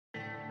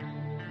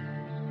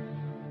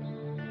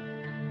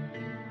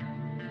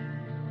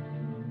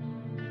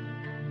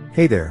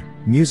Hey there,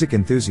 music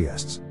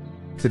enthusiasts.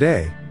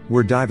 Today,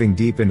 we're diving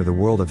deep into the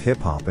world of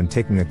hip-hop and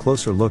taking a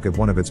closer look at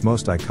one of its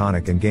most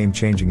iconic and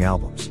game-changing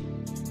albums.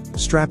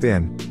 Strap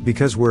in,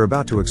 because we're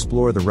about to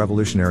explore the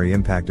revolutionary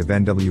impact of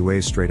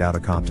N.W.A.'s Straight Outta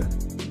Compton.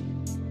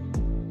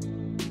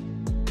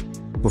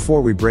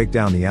 Before we break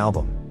down the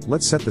album,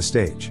 let's set the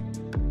stage.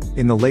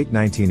 In the late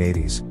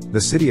 1980s,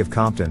 the city of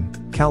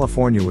Compton,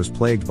 California was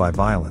plagued by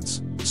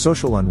violence,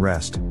 social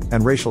unrest,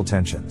 and racial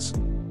tensions.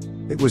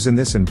 It was in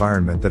this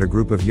environment that a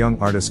group of young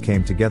artists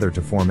came together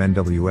to form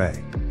N.W.A.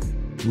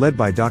 Led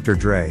by Dr.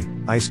 Dre,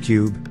 Ice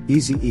Cube,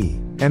 Eazy-E,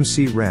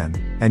 MC Ren,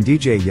 and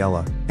DJ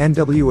Yella,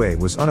 N.W.A.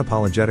 was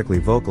unapologetically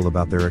vocal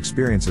about their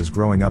experiences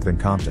growing up in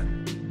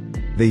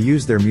Compton. They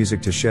used their music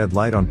to shed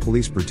light on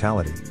police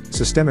brutality,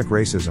 systemic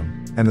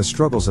racism, and the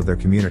struggles of their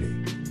community.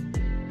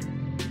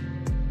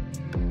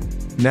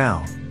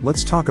 Now,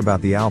 let's talk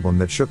about the album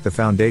that shook the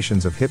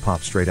foundations of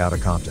hip-hop, Straight Outta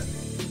Compton.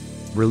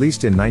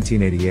 Released in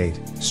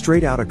 1988,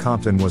 Straight Outta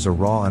Compton was a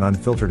raw and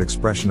unfiltered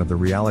expression of the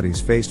realities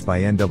faced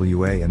by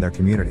N.W.A. and their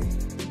community.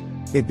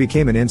 It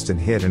became an instant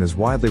hit and is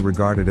widely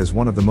regarded as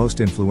one of the most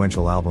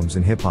influential albums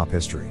in hip-hop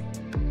history.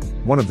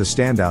 One of the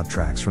standout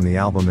tracks from the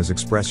album is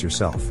Express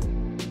Yourself.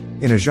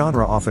 In a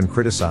genre often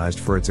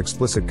criticized for its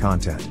explicit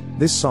content,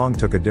 this song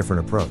took a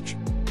different approach.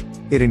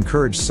 It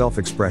encouraged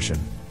self-expression,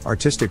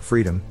 artistic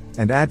freedom,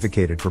 and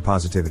advocated for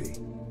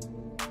positivity.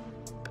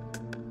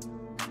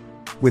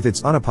 With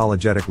its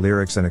unapologetic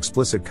lyrics and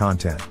explicit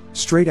content,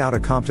 Straight Outta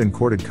Compton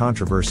courted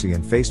controversy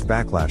and faced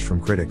backlash from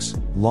critics,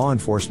 law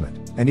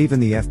enforcement, and even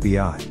the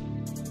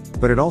FBI.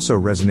 But it also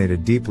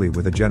resonated deeply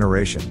with a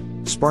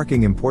generation,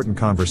 sparking important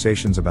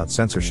conversations about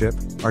censorship,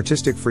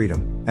 artistic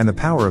freedom, and the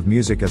power of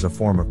music as a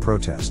form of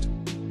protest.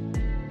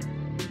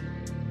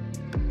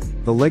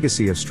 The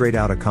legacy of Straight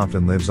Outta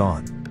Compton lives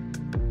on.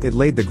 It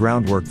laid the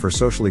groundwork for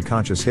socially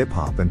conscious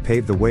hip-hop and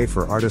paved the way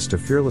for artists to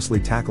fearlessly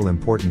tackle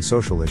important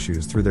social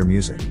issues through their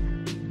music.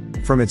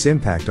 From its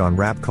impact on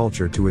rap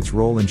culture to its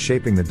role in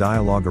shaping the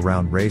dialogue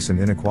around race and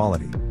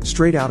inequality,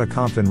 Straight Outta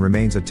Compton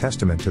remains a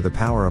testament to the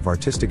power of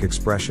artistic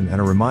expression and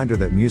a reminder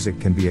that music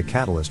can be a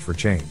catalyst for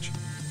change.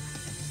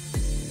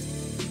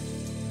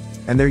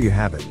 And there you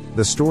have it,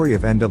 the story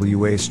of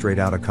N.W.A.'s Straight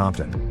Outta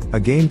Compton, a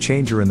game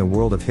changer in the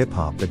world of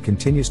hip-hop that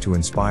continues to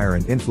inspire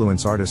and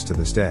influence artists to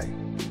this day.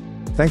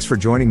 Thanks for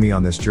joining me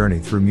on this journey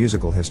through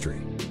musical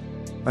history.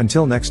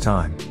 Until next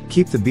time,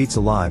 keep the beats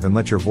alive and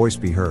let your voice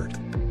be heard.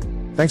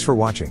 Thanks for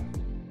watching.